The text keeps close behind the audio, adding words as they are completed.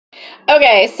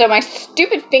Okay, so my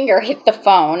stupid finger hit the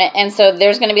phone, and so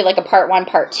there's going to be like a part 1,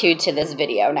 part 2 to this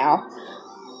video now.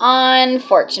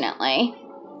 Unfortunately.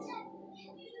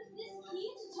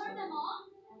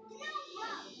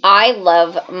 I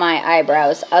love my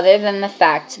eyebrows, other than the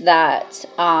fact that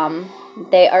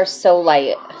they are so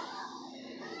light.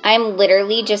 I'm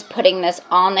literally just putting this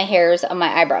on the hairs of my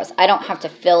eyebrows. I don't have to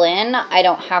fill in. I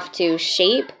don't have to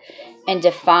shape and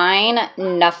define,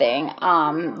 nothing.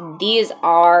 These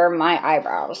are my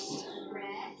eyebrows.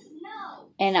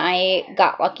 And I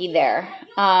got lucky there.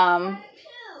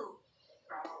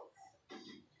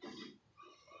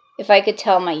 If I could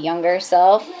tell my younger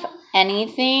self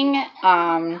anything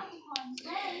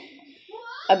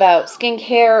about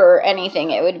skincare or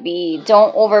anything, it would be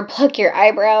don't overpluck your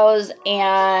eyebrows,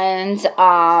 and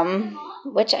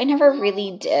which I never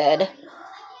really did.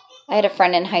 I had a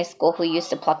friend in high school who used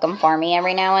to pluck them for me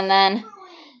every now and then.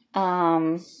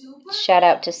 Shout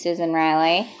out to Susan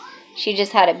Riley. She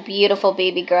just had a beautiful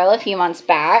baby girl a few months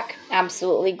back.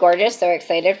 Absolutely gorgeous. So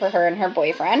excited for her and her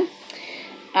boyfriend.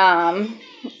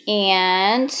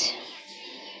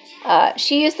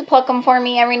 She used to pluck them for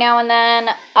me every now and then.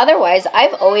 Otherwise,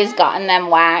 I've always gotten them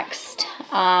waxed.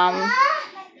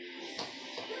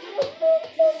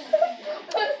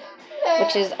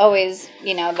 Which is always,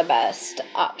 you know, the best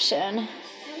option.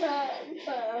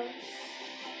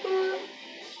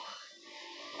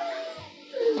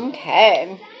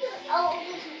 Okay.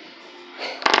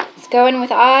 Let's go in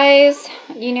with eyes.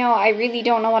 You know, I really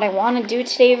don't know what I want to do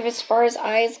today as far as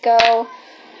eyes go.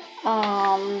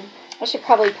 I should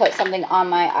probably put something on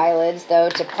my eyelids, though,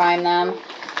 to prime them.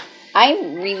 I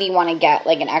really want to get,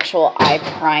 like, an actual eye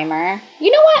primer. You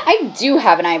know what? I do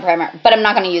have an eye primer, but I'm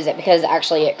not going to use it because,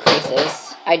 actually, it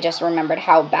creases. I just remembered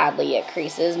how badly it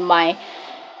creases my,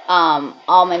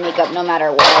 all my makeup, no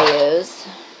matter what I use.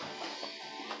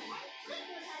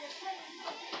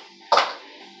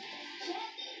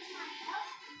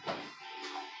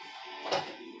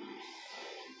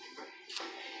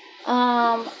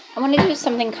 I'm going to do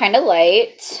something kind of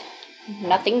light.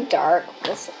 Nothing dark.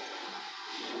 Let's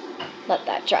let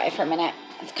that dry for a minute.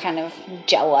 It's kind of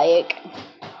gel-like.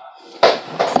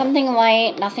 Something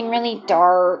light, nothing really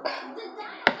dark.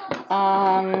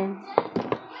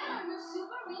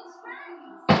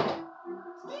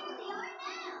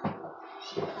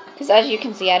 Because as you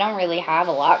can see, I don't really have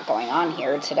a lot going on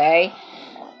here today.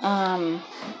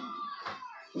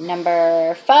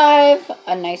 Number 5,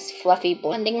 a nice fluffy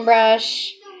blending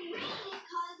brush.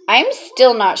 I'm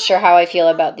still not sure how I feel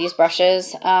about these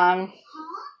brushes. They're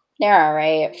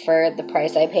alright for the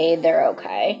price I paid. They're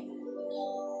okay.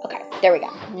 Okay, there we go.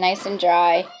 Nice and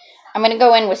dry. I'm going to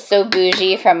go in with So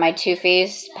Bougie from my Too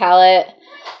Faced palette.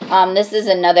 This is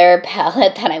another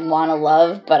palette that I want to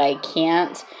love, but I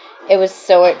can't. It was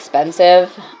so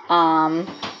expensive. And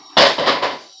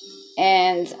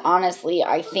honestly,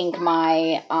 I think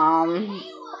my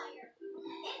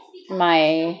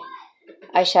my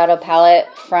eyeshadow palette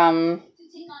from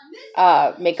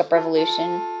Makeup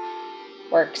Revolution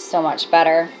works so much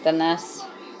better than this.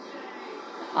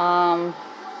 For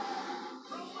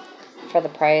the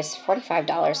price,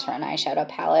 $45 for an eyeshadow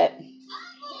palette.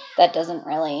 That doesn't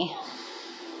really,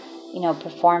 you know,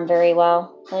 perform very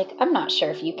well. Like, I'm not sure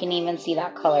if you can even see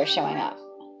that color showing up.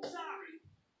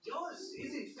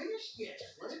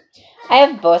 I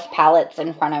have both palettes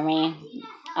in front of me.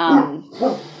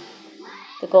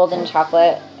 The golden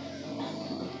chocolate.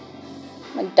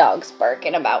 My dog's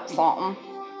barking about something.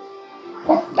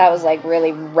 That was like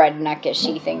really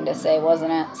redneck-ishy thing to say,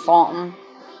 wasn't it? Something.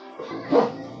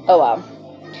 Oh well.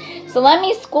 So let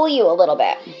me school you a little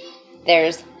bit.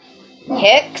 There's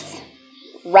hicks,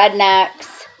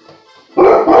 rednecks,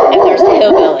 and there's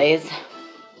hillbillies.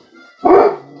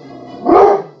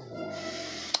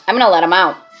 I'm going to let them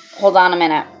out. Hold on a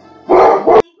minute.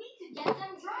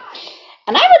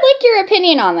 And I would like your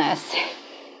opinion on this.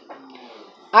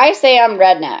 I say I'm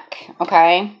redneck,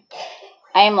 okay?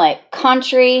 I am like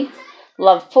country,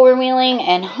 love four-wheeling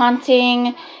and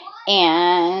hunting,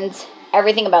 and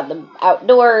everything about the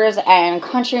outdoors and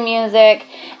country music.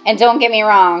 And don't get me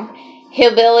wrong,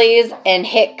 hillbillies and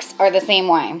hicks are the same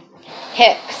way.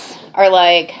 Hicks are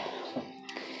like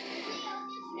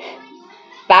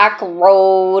back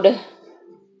road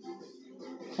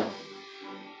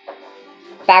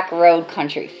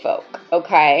country folk,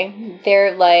 okay?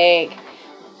 They're like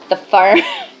the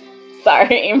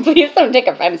sorry, please don't take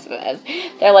offense to this.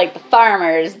 They're like the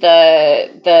farmers,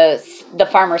 the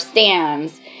farmer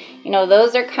stands. You know,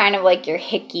 those are kind of like your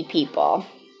hickey people.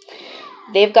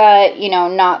 They've got, you know,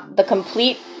 not the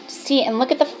complete, see, and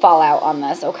look at the fallout on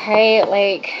this, okay?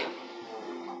 Like,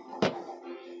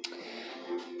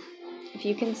 if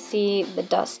you can see the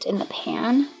dust in the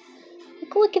pan.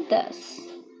 Like, look at this.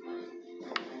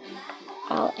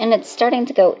 And it's starting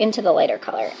to go into the lighter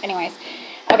color. Anyways,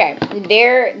 okay,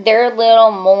 they're a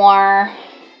little more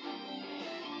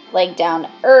like down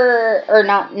to earth, or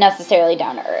not necessarily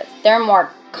down to earth. They're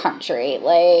more country,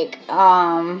 like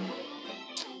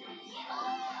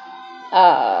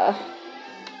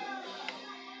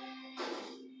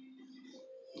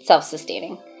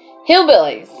self-sustaining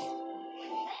hillbillies.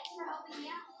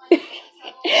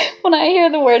 When I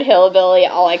hear the word hillbilly,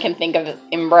 all I can think of is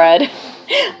inbred.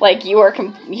 Like, you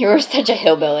are such a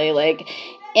hillbilly. Like,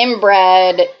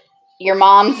 inbred, your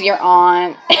mom's your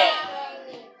aunt.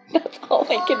 That's all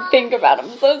I can think about.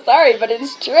 I'm so sorry, but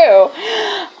it's true.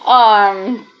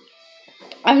 I'm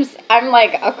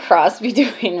like a cross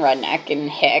between redneck and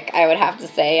hick, I would have to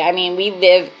say. I mean, we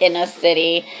live in a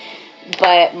city,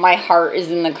 but my heart is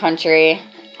in the country.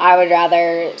 I would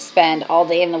rather spend all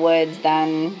day in the woods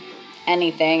than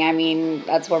anything. I mean,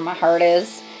 that's where my heart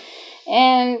is.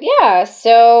 And yeah,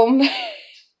 so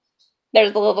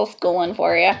there's a little schooling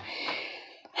for you.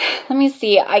 Let me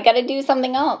see. I got to do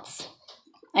something else.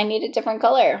 I need a different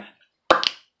color.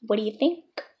 What do you think?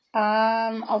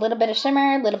 A little bit of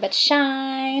shimmer, a little bit of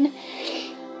shine.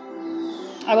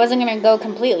 I wasn't going to go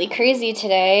completely crazy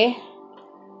today.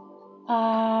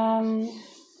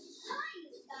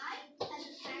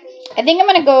 I think I'm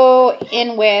going to go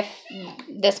in with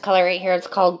this color right here. It's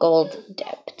called Gold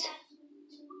Dipped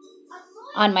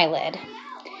on my lid.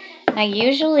 And I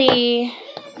usually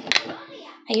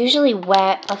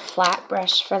wet a flat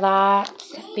brush for that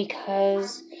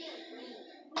because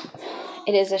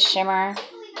it is a shimmer.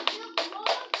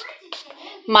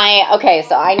 Okay,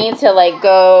 so I need to like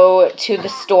go to the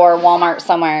store, Walmart,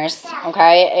 somewheres,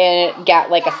 okay, and get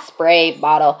like a spray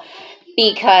bottle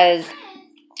because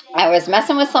I was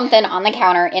messing with something on the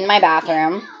counter in my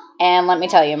bathroom, and let me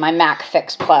tell you, my MAC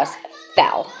Fix Plus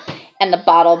fell, and the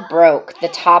bottle broke. The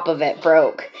top of it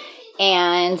broke,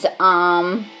 and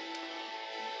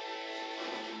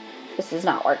this is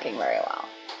not working very well.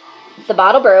 The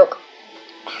bottle broke.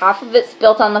 Half of it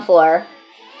spilt on the floor.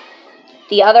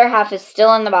 The other half is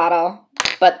still in the bottle,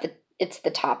 but it's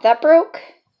the top that broke.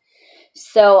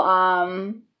 So,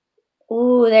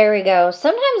 ooh, there we go.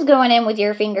 Sometimes going in with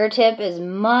your fingertip is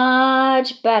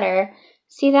much better.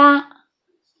 See that?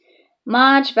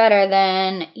 Much better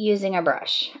than using a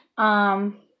brush.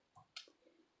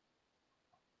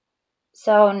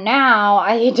 So now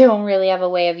I don't really have a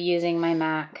way of using my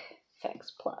MAC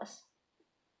Fix Plus.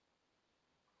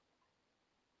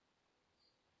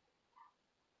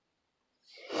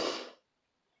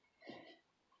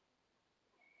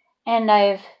 And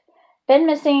I've been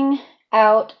missing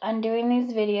out on doing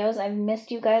these videos. I've missed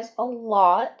you guys a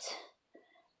lot.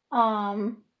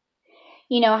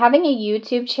 You know, having a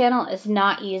YouTube channel is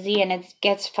not easy, and it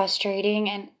gets frustrating.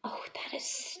 And oh, that is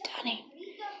stunning.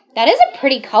 That is a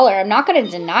pretty color. I'm not going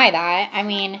to deny that. I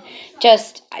mean,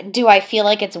 just, do I feel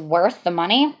like it's worth the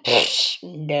money?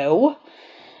 No.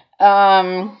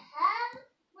 But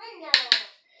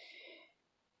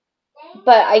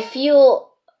I feel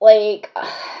like,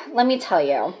 let me tell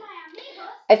you,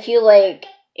 I feel like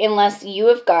unless you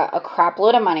have got a crap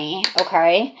load of money,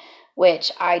 okay,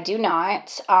 which I do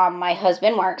not, my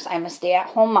husband works, I'm a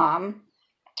stay-at-home mom.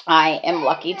 I am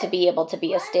lucky to be able to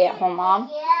be a stay-at-home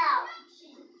mom.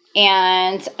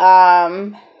 And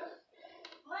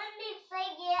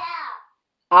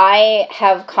I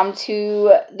have come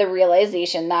to the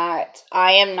realization that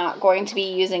I am not going to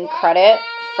be using credit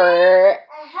for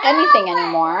anything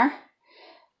anymore.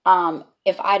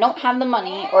 If I don't have the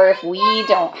money, or if we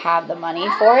don't have the money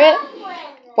for it,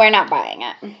 we're not buying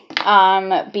it.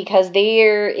 Because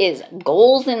there is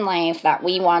goals in life that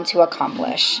we want to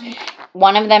accomplish.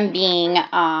 One of them being,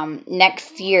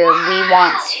 next year we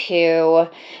want to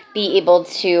be able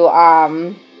to,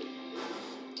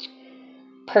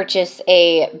 purchase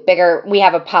a bigger, we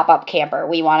have a pop-up camper.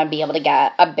 We want to be able to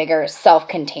get a bigger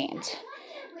self-contained.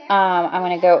 I'm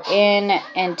going to go in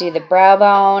and do the brow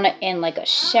bone in like a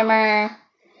shimmer.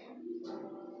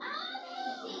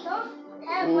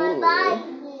 Ooh.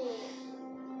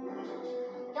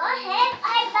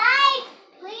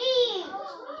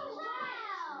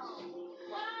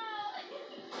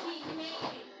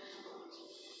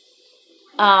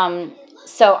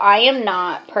 So I am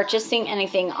not purchasing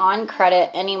anything on credit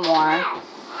anymore.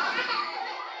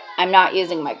 I'm not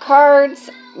using my cards,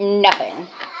 nothing.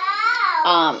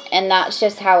 And that's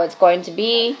just how it's going to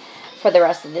be for the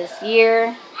rest of this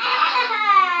year.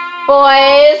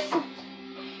 Boys!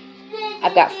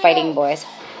 I've got fighting boys.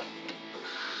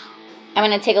 I'm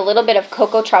going to take a little bit of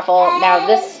cocoa truffle. Now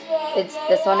it's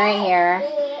this one right here.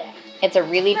 It's a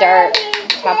really dark.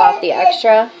 Tap off the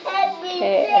extra.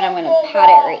 Okay, and I'm going to pat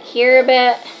it right here a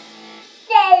bit.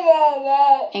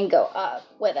 And go up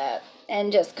with it.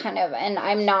 And just kind of, and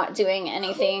I'm not doing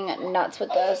anything nuts with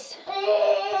this.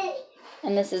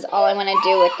 And this is all I'm going to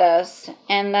do with this.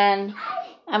 And then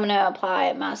I'm going to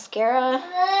apply mascara.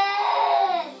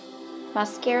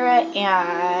 Mascara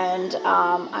and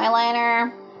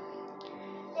eyeliner.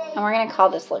 And we're going to call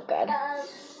this look good.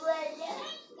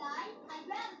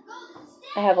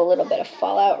 I have a little bit of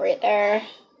fallout right there.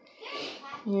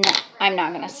 No, I'm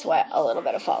not going to sweat a little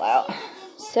bit of fallout.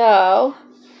 So,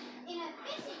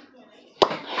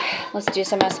 let's do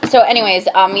some. So anyways,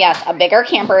 yes, a bigger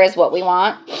camper is what we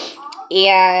want.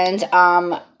 And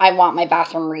I want my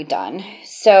bathroom redone.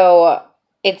 So,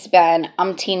 it's been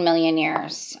umpteen million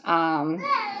years.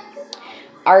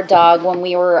 Our dog, when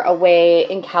we were away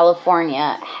in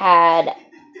California, had not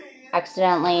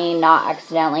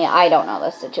accidentally, I don't know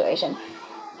the situation,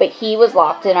 but he was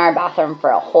locked in our bathroom for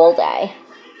a whole day.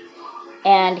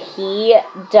 And he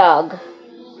dug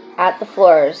at the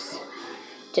floors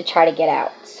to try to get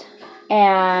out.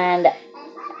 And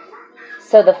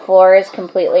so the floor is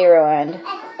completely ruined.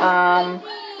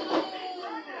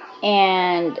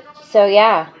 And so,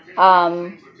 yeah,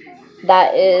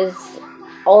 that is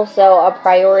also a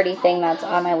priority thing that's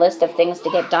on my list of things to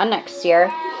get done next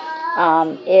year,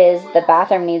 is the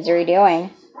bathroom needs redoing,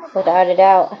 without a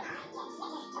doubt.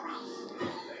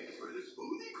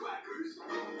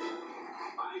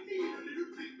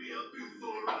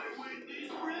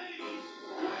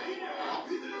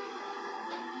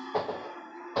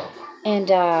 And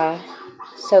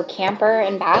so camper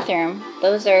and bathroom,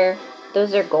 those are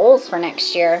goals for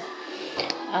next year.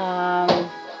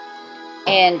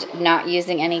 And not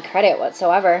using any credit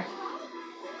whatsoever.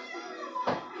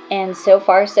 And so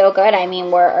far so good. I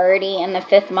mean, we're already in the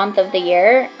 5th month of the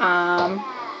year.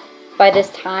 By this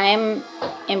time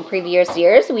in previous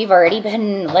years, we've already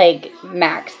been like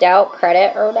maxed out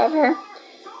credit or whatever.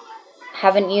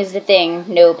 Haven't used a thing.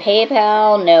 No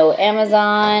PayPal, no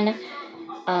Amazon,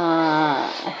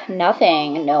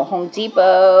 nothing. No Home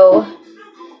Depot.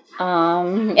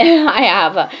 I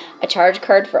have a charge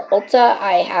card for Ulta.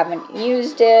 I haven't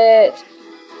used it.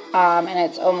 And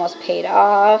it's almost paid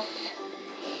off.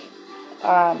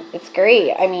 It's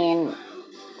great. I mean,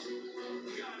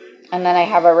 and then I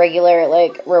have a regular,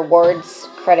 like, rewards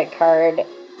credit card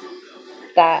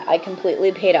that I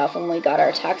completely paid off when we got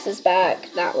our taxes back.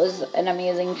 That was an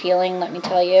amazing feeling, let me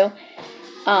tell you.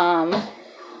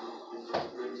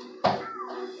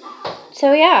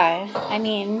 So yeah, I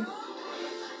mean,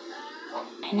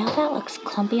 I know that looks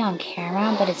clumpy on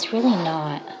camera, but it's really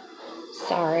not.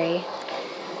 Sorry.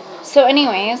 So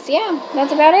anyways, yeah,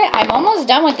 that's about it. I'm almost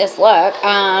done with this look.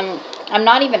 I'm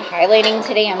not even highlighting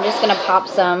today. I'm just going to pop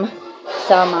some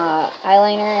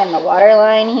eyeliner in the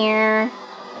waterline here.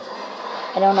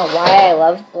 I don't know why I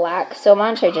love black so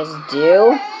much. I just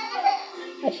do.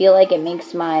 I feel like it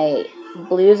makes my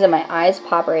blues in my eyes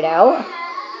pop right out.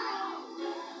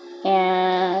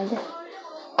 And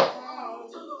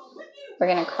we're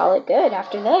going to call it good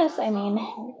after this. I mean,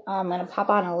 I'm going to pop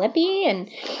on a lippy and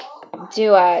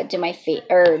do my face.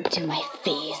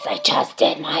 I just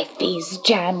did my face,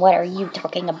 Jen. What are you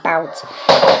talking about?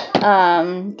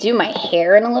 Do my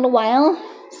hair in a little while.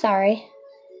 Sorry.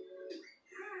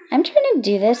 I'm trying to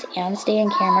do this and stay in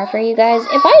camera for you guys.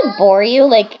 If I bore you,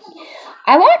 like,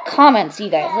 I want comments, you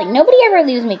guys. Like, nobody ever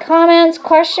leaves me comments,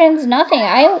 questions, nothing.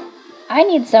 I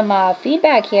need some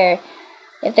feedback here.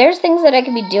 If there's things that I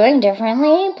could be doing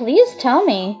differently, please tell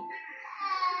me.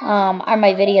 Are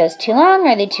my videos too long?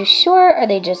 Are they too short? Are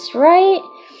they just right?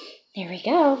 There we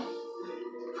go.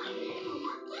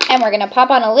 And we're going to pop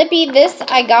on a lippy. This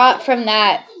I got from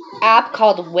that app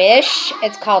called Wish.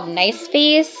 It's called Nice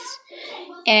Face.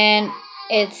 And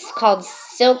it's called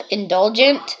Silk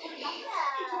Indulgent.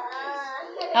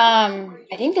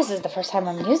 I think this is the first time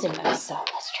I'm using this, so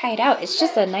let's try it out. It's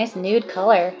just a nice nude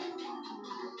color.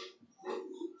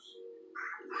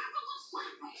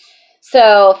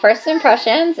 So, first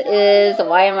impressions is,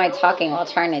 why am I talking while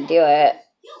trying to do it?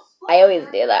 I always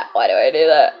do that. Why do I do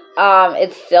that?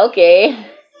 It's silky.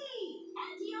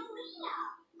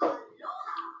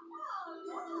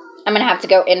 I'm going to have to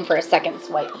go in for a second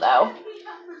swipe, though.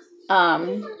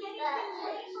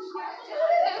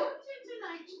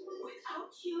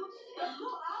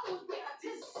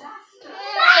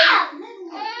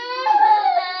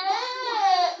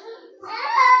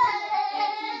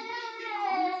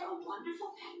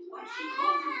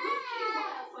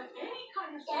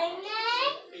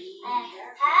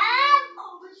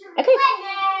 Okay.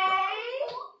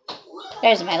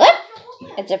 There's my lip.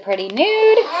 It's a pretty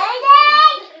nude.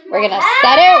 We're going to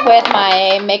set it with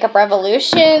my Makeup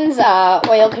Revolutions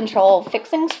oil control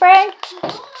fixing spray.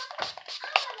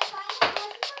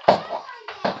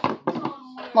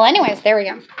 Well, anyways, there we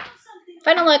go.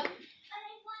 Final look.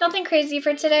 Nothing crazy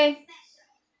for today.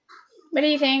 What do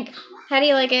you think? How do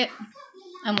you like it?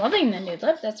 I'm loving the nude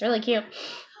lip. That's really cute.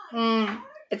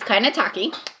 It's kind of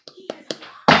tacky.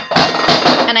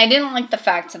 And I didn't like the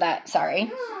fact that,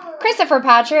 sorry. Christopher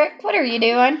Patrick, what are you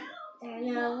doing?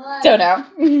 Don't know.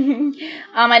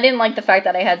 I didn't like the fact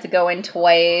that I had to go in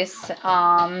twice. But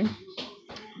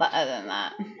other than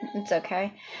that, it's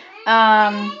okay.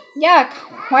 Yeah,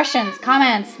 questions,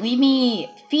 comments, leave me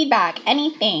feedback,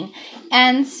 anything.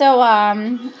 And so,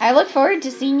 I look forward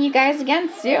to seeing you guys again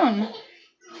soon.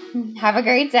 Have a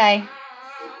great day.